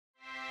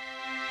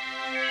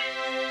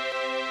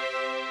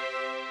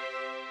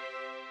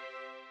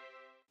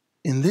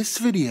In this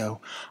video,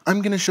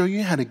 I'm going to show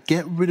you how to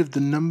get rid of the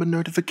number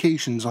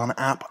notifications on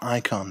app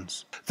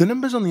icons. The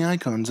numbers on the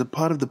icons are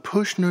part of the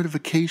push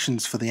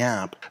notifications for the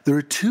app. There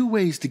are two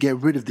ways to get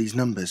rid of these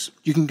numbers.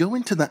 You can go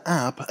into the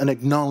app and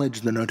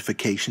acknowledge the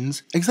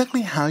notifications.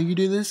 Exactly how you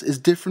do this is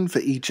different for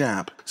each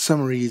app. Some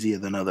are easier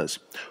than others.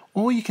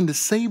 Or you can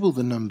disable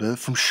the number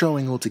from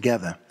showing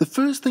altogether. The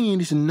first thing you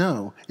need to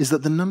know is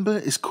that the number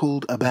is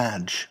called a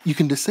badge. You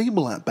can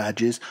disable app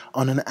badges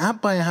on an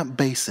app-by-app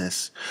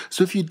basis.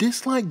 So if you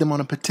dislike them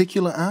on a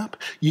particular app,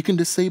 you can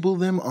disable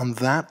them on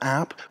that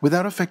app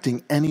without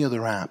affecting any other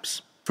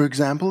apps. For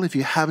example, if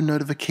you have a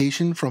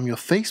notification from your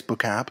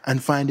Facebook app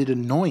and find it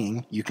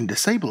annoying, you can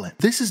disable it.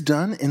 This is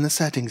done in the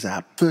Settings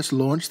app. First,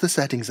 launch the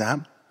Settings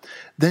app.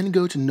 Then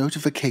go to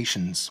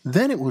Notifications.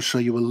 Then it will show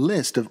you a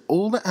list of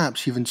all the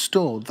apps you've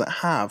installed that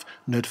have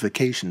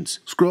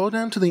notifications. Scroll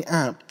down to the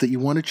app that you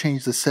want to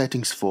change the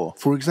settings for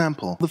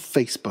example, the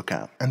Facebook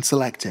app, and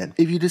select it.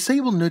 If you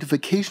disable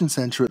Notification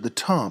Center at the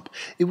top,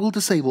 it will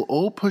disable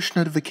all push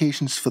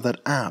notifications for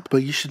that app,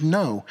 but you should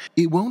know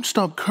it won't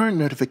stop current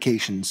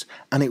notifications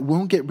and it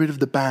won't get rid of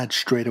the badge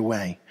straight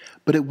away.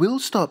 But it will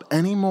stop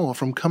any more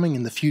from coming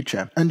in the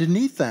future.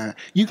 Underneath that,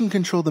 you can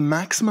control the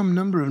maximum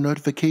number of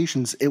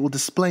notifications it will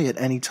display at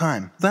any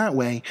time. That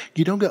way,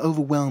 you don't get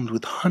overwhelmed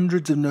with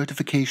hundreds of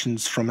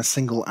notifications from a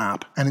single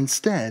app, and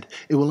instead,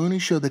 it will only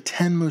show the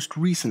 10 most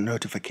recent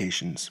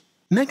notifications.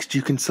 Next,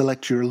 you can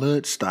select your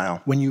alert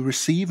style when you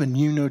receive a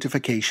new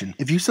notification.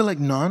 If you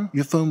select none,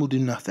 your phone will do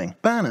nothing.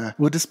 Banner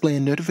will display a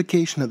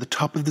notification at the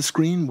top of the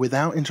screen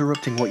without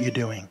interrupting what you're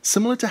doing,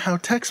 similar to how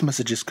text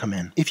messages come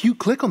in. If you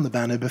click on the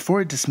banner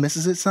before it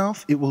dismisses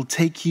itself, it will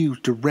take you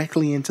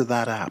directly into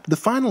that app. The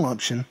final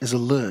option is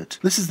alert.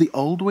 This is the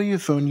old way your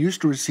phone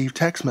used to receive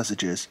text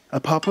messages, a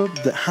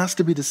pop-up that has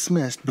to be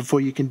dismissed before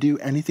you can do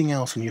anything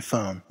else on your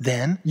phone.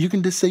 Then, you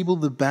can disable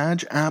the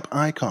badge app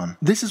icon.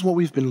 This is what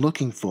we've been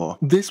looking for.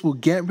 This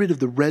will get rid of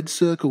the red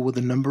circle with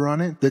a number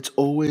on it that's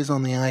always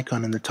on the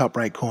icon in the top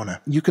right corner.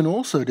 You can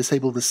also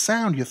disable the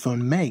sound your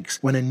phone makes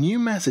when a new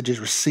message is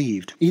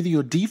received, either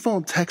your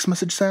default text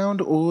message sound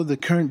or the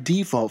current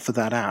default for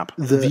that app.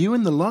 The view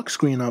in the lock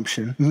screen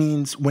option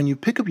means when you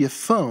pick up your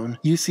phone,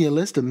 you see a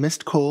list of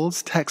missed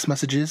calls, text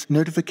messages,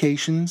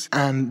 notifications,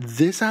 and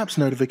this app's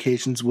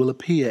notifications will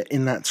appear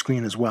in that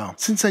screen as well.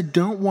 Since I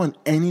don't want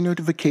any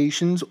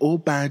notifications or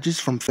badges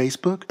from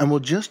Facebook and will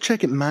just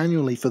check it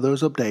manually for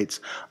those updates,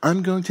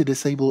 I'm going to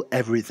disable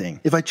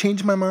everything. If I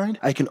change my mind,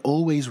 I can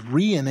always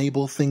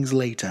re-enable things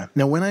later.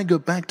 Now when I go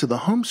back to the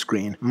home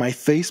screen, my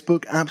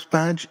Facebook apps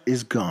badge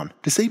is gone.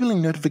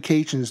 Disabling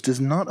notifications does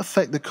not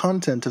affect the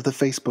content of the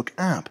Facebook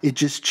app. It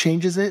just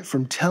changes it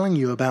from telling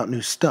you about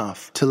new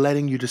stuff to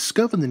letting you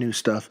discover the new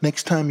stuff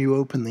next time you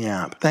open the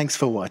app. Thanks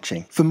for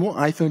watching. For more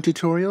iPhone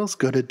tutorials,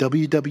 go to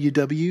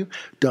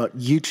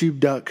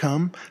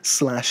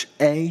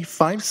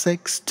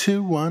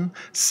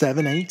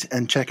www.youtube.com/a562178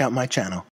 and check out my channel.